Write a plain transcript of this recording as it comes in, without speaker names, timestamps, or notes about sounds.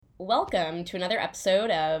Welcome to another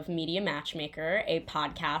episode of Media Matchmaker, a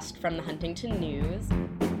podcast from the Huntington News.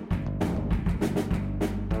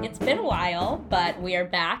 It's been a while, but we are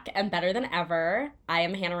back and better than ever. I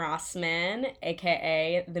am Hannah Rosman,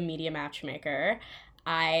 aka the Media Matchmaker.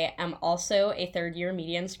 I am also a third-year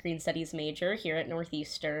Media and Screen Studies major here at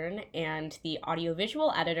Northeastern and the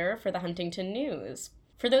audiovisual editor for the Huntington News.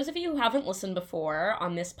 For those of you who haven't listened before,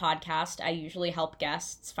 on this podcast, I usually help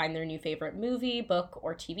guests find their new favorite movie, book,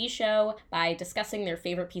 or TV show by discussing their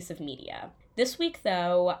favorite piece of media. This week,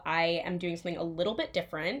 though, I am doing something a little bit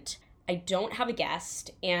different. I don't have a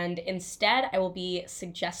guest, and instead I will be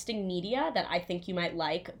suggesting media that I think you might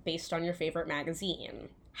like based on your favorite magazine.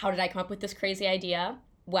 How did I come up with this crazy idea?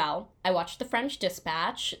 Well, I watched The French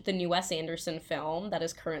Dispatch, the new Wes Anderson film that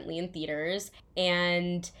is currently in theaters,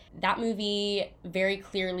 and that movie very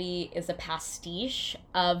clearly is a pastiche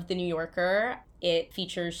of The New Yorker. It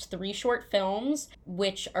features 3 short films,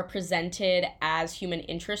 which are presented as human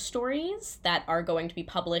interest stories that are going to be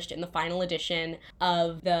published in the final edition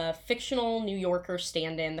of the fictional New Yorker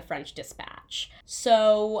stand-in, The French Dispatch.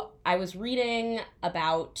 So I was reading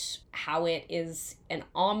about how it is an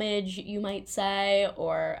homage, you might say,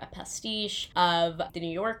 or a pastiche of The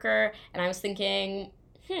New Yorker, and I was thinking,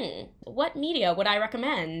 what media would I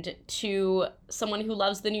recommend to someone who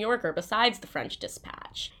loves The New Yorker besides The French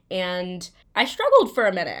Dispatch? And I struggled for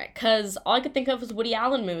a minute because all I could think of was Woody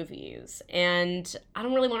Allen movies, and I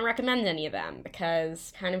don't really want to recommend any of them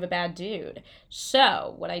because kind of a bad dude.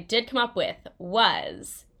 So what I did come up with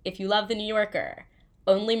was, if you love The New Yorker,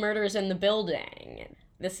 Only Murders in the Building.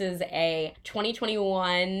 This is a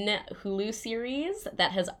 2021 Hulu series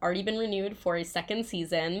that has already been renewed for a second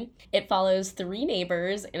season. It follows 3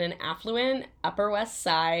 neighbors in an affluent Upper West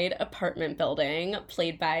Side apartment building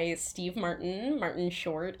played by Steve Martin, Martin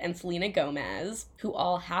Short, and Selena Gomez, who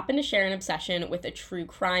all happen to share an obsession with a true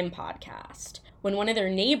crime podcast. When one of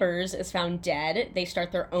their neighbors is found dead, they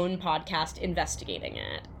start their own podcast investigating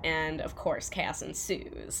it, and of course, chaos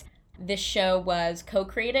ensues. This show was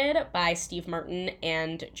co-created by Steve Martin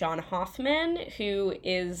and John Hoffman, who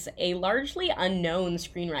is a largely unknown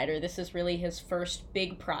screenwriter. This is really his first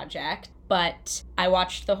big project, but I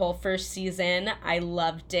watched the whole first season. I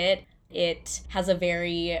loved it. It has a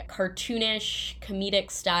very cartoonish, comedic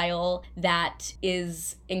style that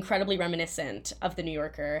is incredibly reminiscent of The New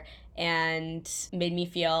Yorker and made me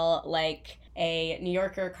feel like a New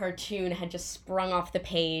Yorker cartoon had just sprung off the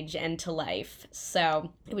page and to life.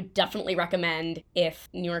 So I would definitely recommend if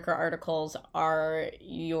New Yorker articles are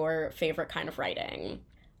your favorite kind of writing.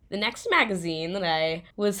 The next magazine that I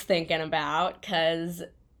was thinking about, because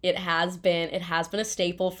it has been a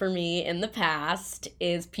staple for me in the past,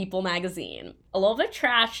 is People magazine. A little bit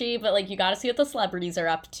trashy, but you gotta see what the celebrities are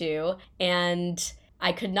up to. And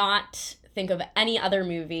I could not think of any other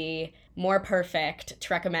movie more perfect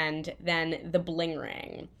to recommend than The Bling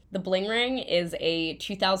Ring. The Bling Ring is a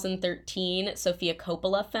 2013 Sofia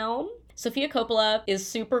Coppola film. Sofia Coppola is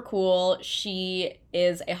super cool. She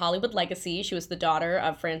is a Hollywood legacy. She was the daughter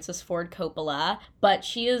of Francis Ford Coppola, but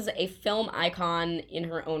she is a film icon in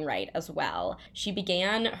her own right as well. She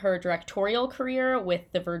began her directorial career with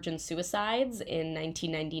The Virgin Suicides in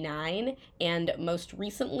 1999 and most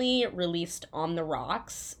recently released On the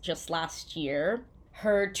Rocks just last year.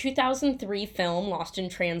 Her 2003 film, Lost in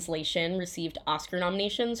Translation, received Oscar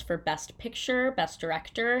nominations for Best Picture, Best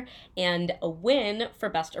Director, and a win for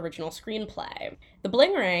Best Original Screenplay. The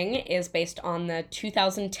Bling Ring is based on the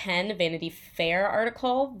 2010 Vanity Fair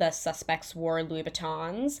article, The Suspects Wore Louis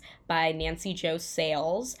Vuittons, by Nancy Jo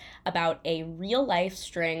Sales, about a real-life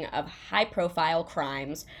string of high-profile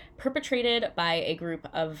crimes perpetrated by a group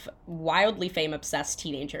of wildly fame-obsessed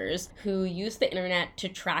teenagers who use the internet to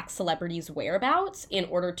track celebrities' whereabouts in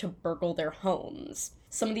order to burgle their homes.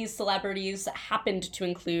 Some of these celebrities happened to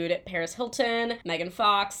include Paris Hilton, Megan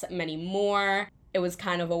Fox, many more. It was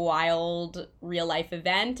kind of a wild real-life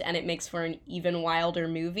event, and it makes for an even wilder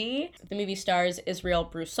movie. The movie stars Israel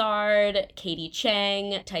Broussard, Katie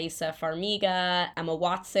Chang, Taissa Farmiga, Emma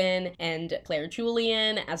Watson, and Claire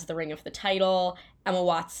Julian as the ring of the title. Emma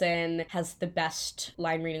Watson has the best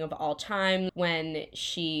line reading of all time when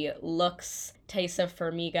she looks Taissa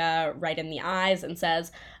Farmiga right in the eyes and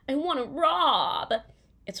says, "I want to rob."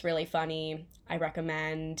 It's really funny. I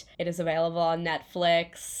recommend. It is available on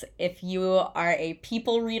Netflix. If you are a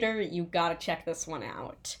People reader, you gotta check this one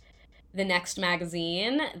out. The next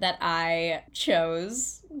magazine that I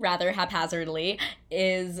chose rather haphazardly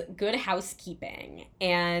is Good Housekeeping.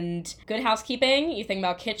 And Good Housekeeping, you think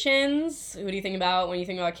about kitchens. Who do you think about when you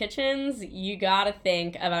think about kitchens? You gotta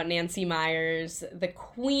think about Nancy Meyers, the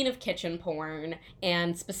queen of kitchen porn.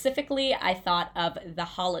 And specifically, I thought of The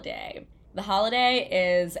Holiday. The Holiday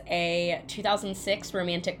is a 2006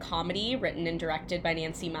 romantic comedy written and directed by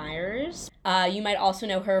Nancy Meyers. You might also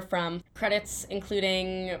know her from credits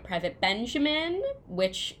including Private Benjamin,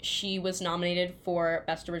 which she was nominated for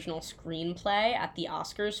Best Original Screenplay at the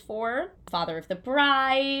Oscars for. Father of the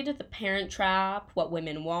Bride, The Parent Trap, What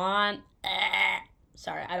Women Want.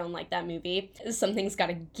 Sorry, I don't like that movie. Something's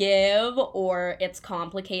Gotta Give, or It's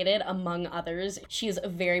Complicated, among others. She is a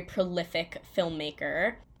very prolific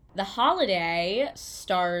filmmaker. The Holiday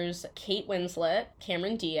stars Kate Winslet,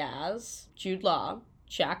 Cameron Diaz, Jude Law,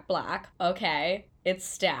 Jack Black. Okay, it's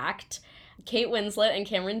stacked. Kate Winslet and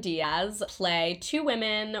Cameron Diaz play two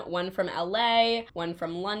women, one from LA, one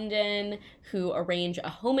from London, who arrange a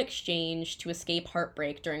home exchange to escape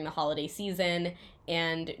heartbreak during the holiday season,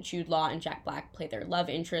 and Jude Law and Jack Black play their love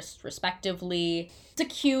interests respectively. It's a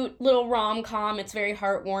cute little rom-com. It's very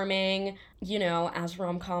heartwarming, you know, as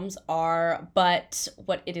rom-coms are, but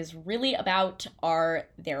what it is really about are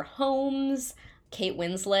their homes. Kate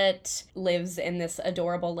Winslet lives in this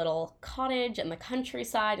adorable little cottage in the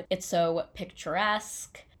countryside. It's so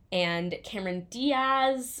picturesque. And Cameron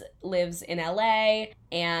Diaz lives in LA,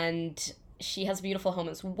 and she has a beautiful home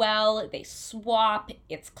as well. They swap.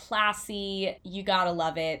 It's classy. You gotta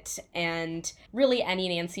love it. And really any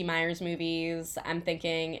Nancy Meyers movies, I'm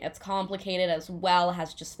thinking It's Complicated as well,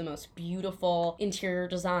 has just the most beautiful interior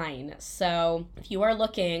design. So if you are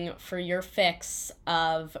looking for your fix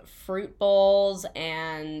of fruit bowls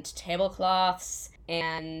and tablecloths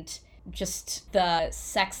and just the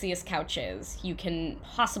sexiest couches you can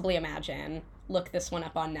possibly imagine, look this one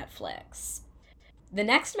up on Netflix. The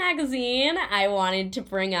next magazine I wanted to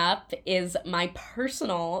bring up is my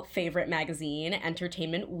personal favorite magazine,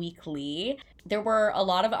 Entertainment Weekly. There were a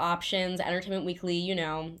lot of options. Entertainment Weekly, you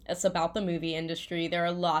know, it's about the movie industry. There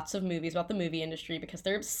are lots of movies about the movie industry because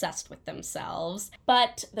they're obsessed with themselves.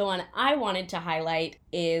 But the one I wanted to highlight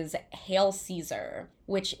is Hail Caesar,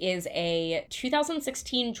 which is a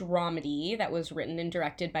 2016 dramedy that was written and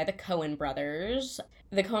directed by the Coen brothers.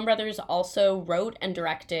 The Coen brothers also wrote and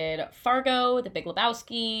directed Fargo, The Big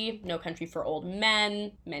Lebowski, No Country for Old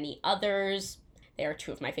Men, many others. They are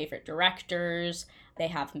two of my favorite directors. They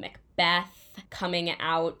have Macbeth coming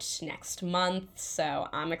out next month, so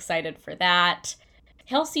I'm excited for that.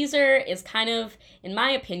 Hail Caesar is kind of, in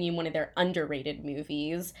my opinion, one of their underrated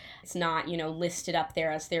movies. It's not, you know, listed up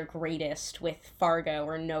there as their greatest with Fargo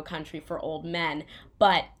or No Country for Old Men,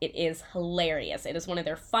 but it is hilarious. It is one of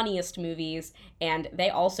their funniest movies, and they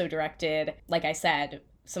also directed, like I said,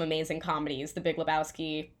 some amazing comedies, The Big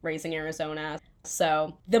Lebowski, Raising Arizona.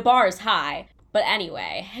 So the bar is high. But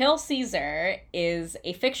anyway, Hail Caesar is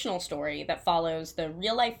a fictional story that follows the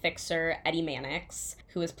real-life fixer Eddie Mannix,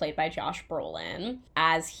 who is played by Josh Brolin,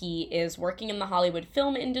 as he is working in the Hollywood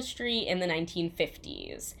film industry in the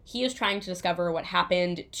 1950s. He is trying to discover what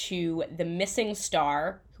happened to the missing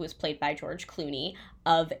star, who is played by George Clooney,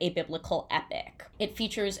 of a biblical epic. It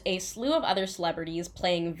features a slew of other celebrities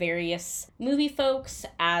playing various movie folks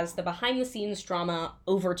as the behind-the-scenes drama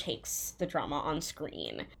overtakes the drama on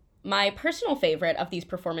screen. My personal favorite of these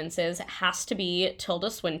performances has to be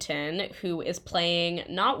Tilda Swinton, who is playing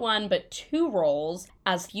not one but two roles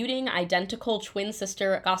as feuding identical twin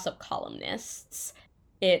sister gossip columnists.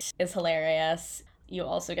 It is hilarious. You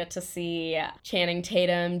also get to see Channing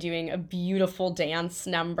Tatum doing a beautiful dance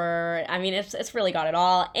number. I mean, it's really got it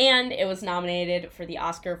all. And it was nominated for the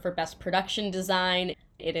Oscar for Best Production Design.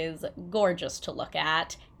 It is gorgeous to look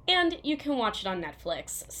at. And you can watch it on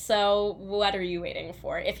Netflix, so what are you waiting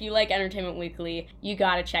for? If you like Entertainment Weekly, you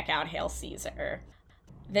gotta check out Hail Caesar.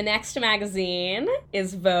 The next magazine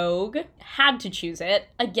is Vogue. Had to choose it.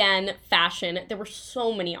 Again, fashion. There were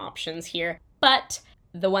so many options here, but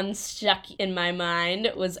the one stuck in my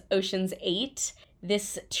mind was Ocean's 8.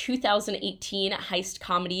 This 2018 heist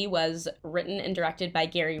comedy was written and directed by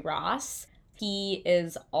Gary Ross. He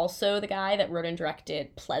is also the guy that wrote and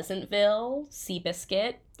directed Pleasantville,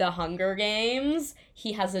 Seabiscuit, The Hunger Games.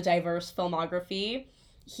 He has a diverse filmography.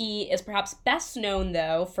 He is perhaps best known,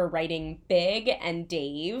 though, for writing Big and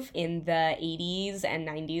Dave in the 80s and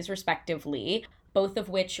 90s, respectively, both of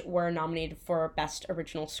which were nominated for Best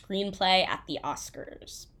Original Screenplay at the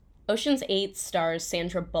Oscars. Ocean's 8 stars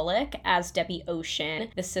Sandra Bullock as Debbie Ocean,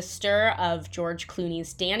 the sister of George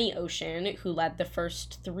Clooney's Danny Ocean, who led the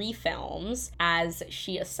first 3 films, as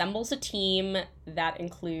she assembles a team that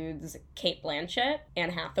includes Cate Blanchett,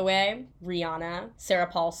 Anne Hathaway, Rihanna, Sarah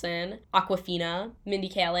Paulson, Awkwafina, Mindy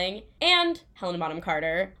Kaling, and Helena Bonham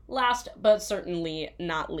Carter. Last but certainly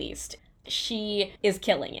not least, she is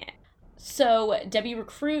killing it. So Debbie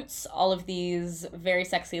recruits all of these very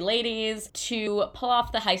sexy ladies to pull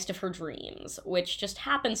off the heist of her dreams, which just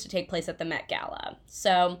happens to take place at the Met Gala.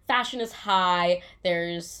 So fashion is high.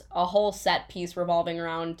 There's a whole set piece revolving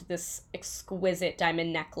around this exquisite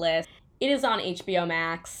diamond necklace. It is on HBO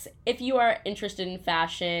Max. If you are interested in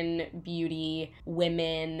fashion, beauty,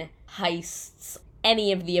 women, heists,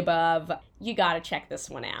 any of the above, you gotta check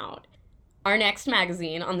this one out. Our next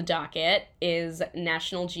magazine on the docket is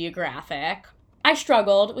National Geographic. I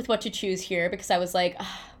struggled with what to choose here because I was like, I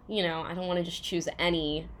don't want to just choose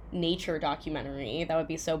any nature documentary. That would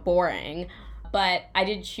be so boring. But I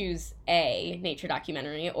did choose a nature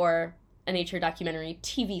documentary, or a nature documentary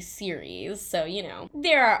TV series. So,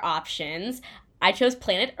 there are options. I chose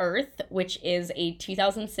Planet Earth, which is a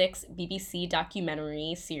 2006 BBC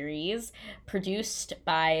documentary series produced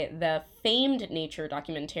by the famed nature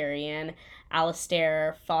documentarian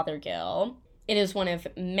Alistair Fothergill. It is one of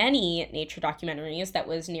many nature documentaries that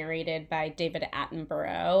was narrated by David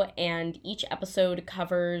Attenborough, and each episode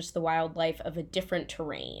covers the wildlife of a different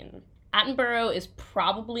terrain. Attenborough is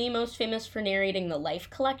probably most famous for narrating the Life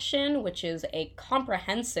Collection, which is a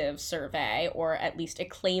comprehensive survey, or at least it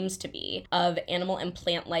claims to be, of animal and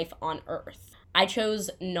plant life on Earth. I chose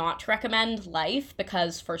not to recommend Life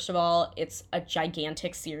because, first of all, it's a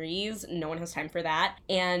gigantic series. No one has time for that.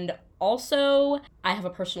 And also, I have a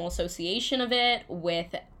personal association of it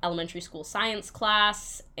with elementary school science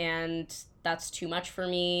class, and that's too much for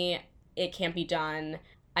me. It can't be done.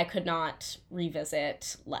 I could not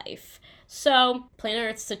revisit Life. So,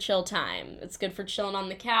 Planet Earth's a chill time. It's good for chilling on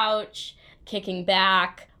the couch, kicking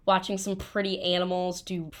back, watching some pretty animals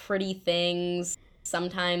do pretty things,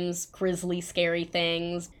 sometimes grisly, scary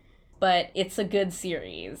things. But it's a good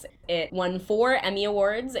series. It won 4 Emmy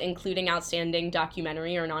Awards, including Outstanding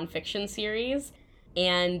Documentary or Nonfiction Series,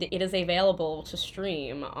 and it is available to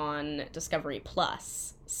stream on Discovery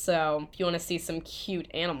Plus. So, if you want to see some cute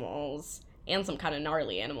animals, and some kind of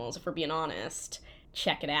gnarly animals, if we're being honest,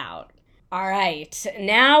 check it out. All right,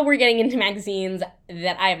 now we're getting into magazines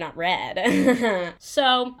that I have not read.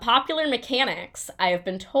 So, Popular Mechanics, I have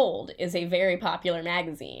been told, is a very popular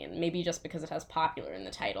magazine. Maybe just because it has popular in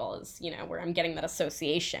the title is, where I'm getting that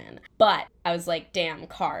association. But I was like, damn,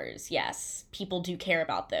 cars, yes, people do care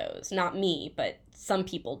about those. Not me, but some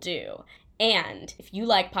people do. And if you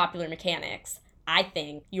like Popular Mechanics, I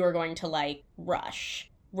think you are going to like Rush.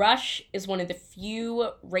 Rush is one of the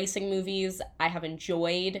few racing movies I have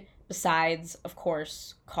enjoyed, besides, of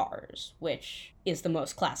course, Cars, which is the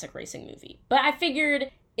most classic racing movie. But I figured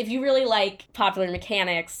if you really like Popular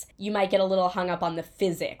Mechanics, you might get a little hung up on the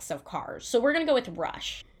physics of Cars. So we're going to go with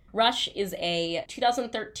Rush. Rush is a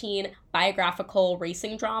 2013 biographical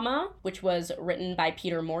racing drama, which was written by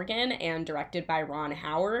Peter Morgan and directed by Ron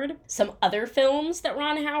Howard. Some other films that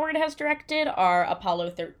Ron Howard has directed are Apollo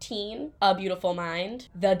 13, A Beautiful Mind,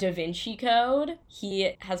 The Da Vinci Code.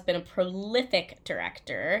 He has been a prolific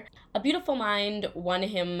director. A Beautiful Mind won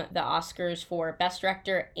him the Oscars for Best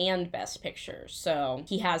Director and Best Picture, so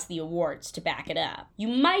he has the awards to back it up. You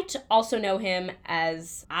might also know him,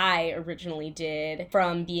 as I originally did,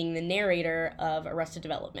 from being the narrator of Arrested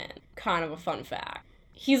Development. Kind of a fun fact.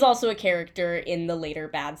 He's also a character in the later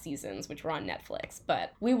Bad Seasons, which were on Netflix,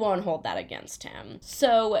 but we won't hold that against him.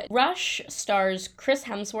 So, Rush stars Chris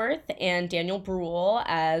Hemsworth and Daniel Bruhl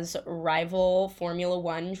as rival Formula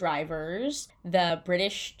One drivers, the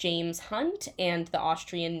British James Hunt and the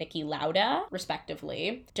Austrian Niki Lauda,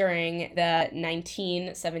 respectively, during the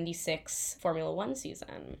 1976 Formula One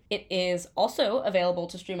season. It is also available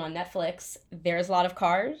to stream on Netflix. There's a lot of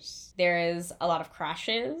cars. There is a lot of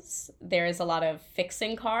crashes. There is a lot of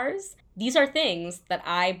fixing cars. These are things that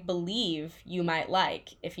I believe you might like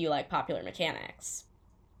if you like Popular Mechanics.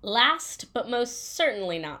 Last, but most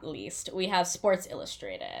certainly not least, we have Sports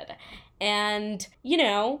Illustrated. And,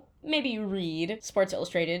 maybe you read Sports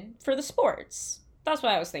Illustrated for the sports. That's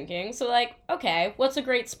what I was thinking. So okay, what's a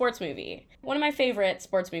great sports movie? One of my favorite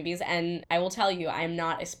sports movies, and I will tell you, I am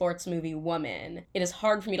not a sports movie woman. It is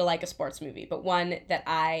hard for me to like a sports movie, but one that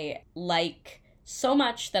I like so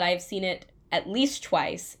much that I've seen it at least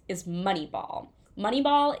twice is Moneyball.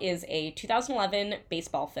 Moneyball is a 2011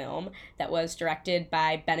 baseball film that was directed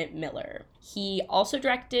by Bennett Miller. He also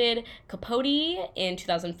directed Capote in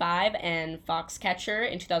 2005 and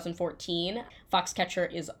Foxcatcher in 2014.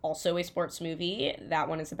 Foxcatcher is also a sports movie. That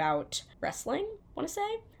one is about wrestling, I want to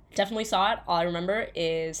say. Definitely saw it. All I remember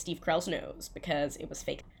is Steve Carell's nose because it was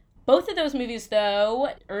fake. Both of those movies, though,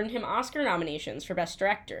 earned him Oscar nominations for Best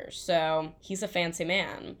Director, so he's a fancy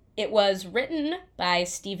man. It was written by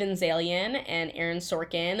Steven Zaillian and Aaron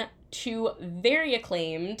Sorkin, two very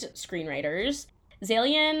acclaimed screenwriters.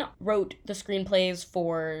 Zaillian wrote the screenplays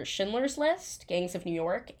for Schindler's List, Gangs of New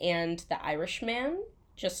York, and The Irishman,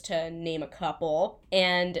 just to name a couple.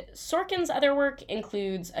 And Sorkin's other work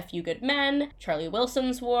includes A Few Good Men, Charlie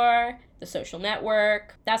Wilson's War, The Social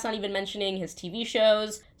Network. That's not even mentioning his TV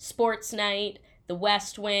shows, Sports Night, The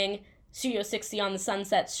West Wing, Studio 60 on the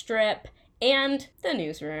Sunset Strip, and The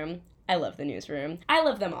Newsroom. I love The Newsroom. I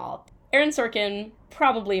love them all. Aaron Sorkin,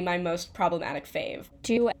 probably my most problematic fave,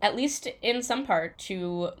 due at least in some part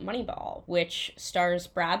to Moneyball, which stars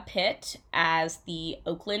Brad Pitt as the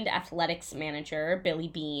Oakland Athletics manager, Billy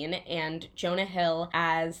Beane, and Jonah Hill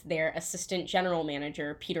as their assistant general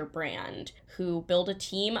manager, Peter Brand, who build a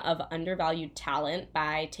team of undervalued talent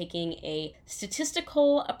by taking a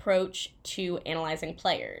statistical approach to analyzing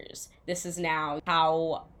players. This is now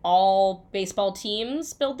how all baseball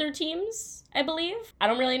teams build their teams, I believe. I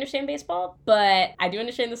don't really understand baseball, but I do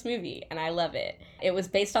understand this movie, and I love it. It was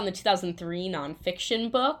based on the 2003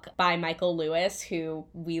 nonfiction book by Michael Lewis, who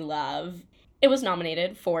we love. It was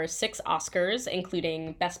nominated for 6 Oscars,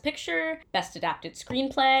 including Best Picture, Best Adapted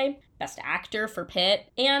Screenplay, Best Actor for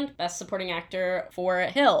Pitt, and Best Supporting Actor for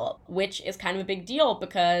Hill, which is kind of a big deal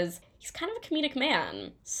because he's kind of a comedic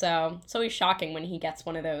man. So it's always shocking when he gets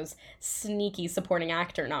one of those sneaky supporting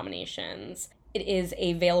actor nominations. It is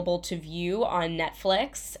available to view on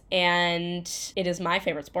Netflix, and it is my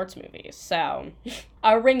favorite sports movie. So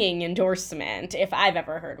a ringing endorsement if I've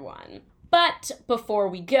ever heard one. But before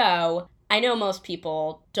we go, I know most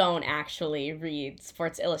people don't actually read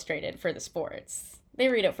Sports Illustrated for the sports. They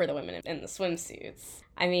read it for the women in the swimsuits.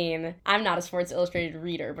 I mean, I'm not a Sports Illustrated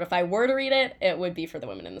reader, but if I were to read it, it would be for the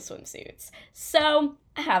women in the swimsuits. So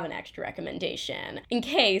I have an extra recommendation in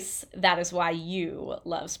case that is why you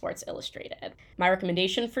love Sports Illustrated. My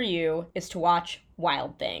recommendation for you is to watch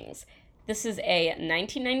Wild Things. This is a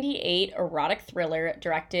 1998 erotic thriller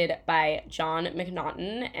directed by John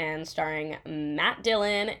McNaughton and starring Matt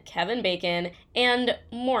Dillon, Kevin Bacon, and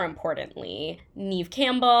more importantly, Neve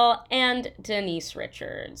Campbell and Denise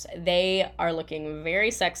Richards. They are looking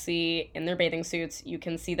very sexy in their bathing suits. You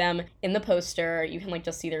can see them in the poster. You can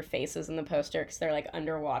just see their faces in the poster because they're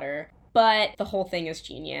underwater. But the whole thing is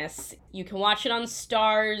genius. You can watch it on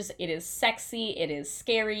Stars. It is sexy. It is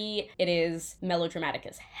scary. It is melodramatic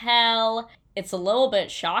as hell. It's a little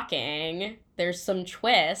bit shocking. There's some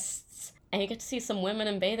twists. And you get to see some women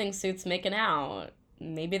in bathing suits making out.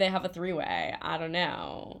 Maybe they have a 3-way. I don't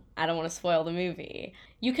know. I don't want to spoil the movie.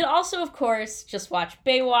 You could also, of course, just watch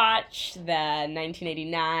Baywatch, the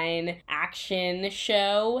 1989 action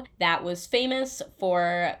show that was famous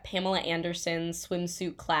for Pamela Anderson's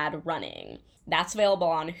swimsuit-clad running. That's available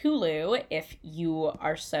on Hulu if you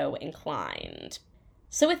are so inclined.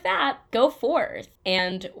 So with that, go forth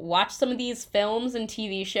and watch some of these films and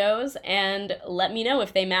TV shows and let me know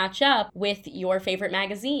if they match up with your favorite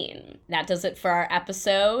magazine. That does it for our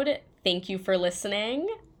episode. Thank you for listening.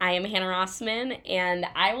 I am Hannah Rosman, and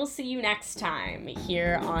I will see you next time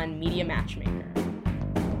here on Media Matchmaker.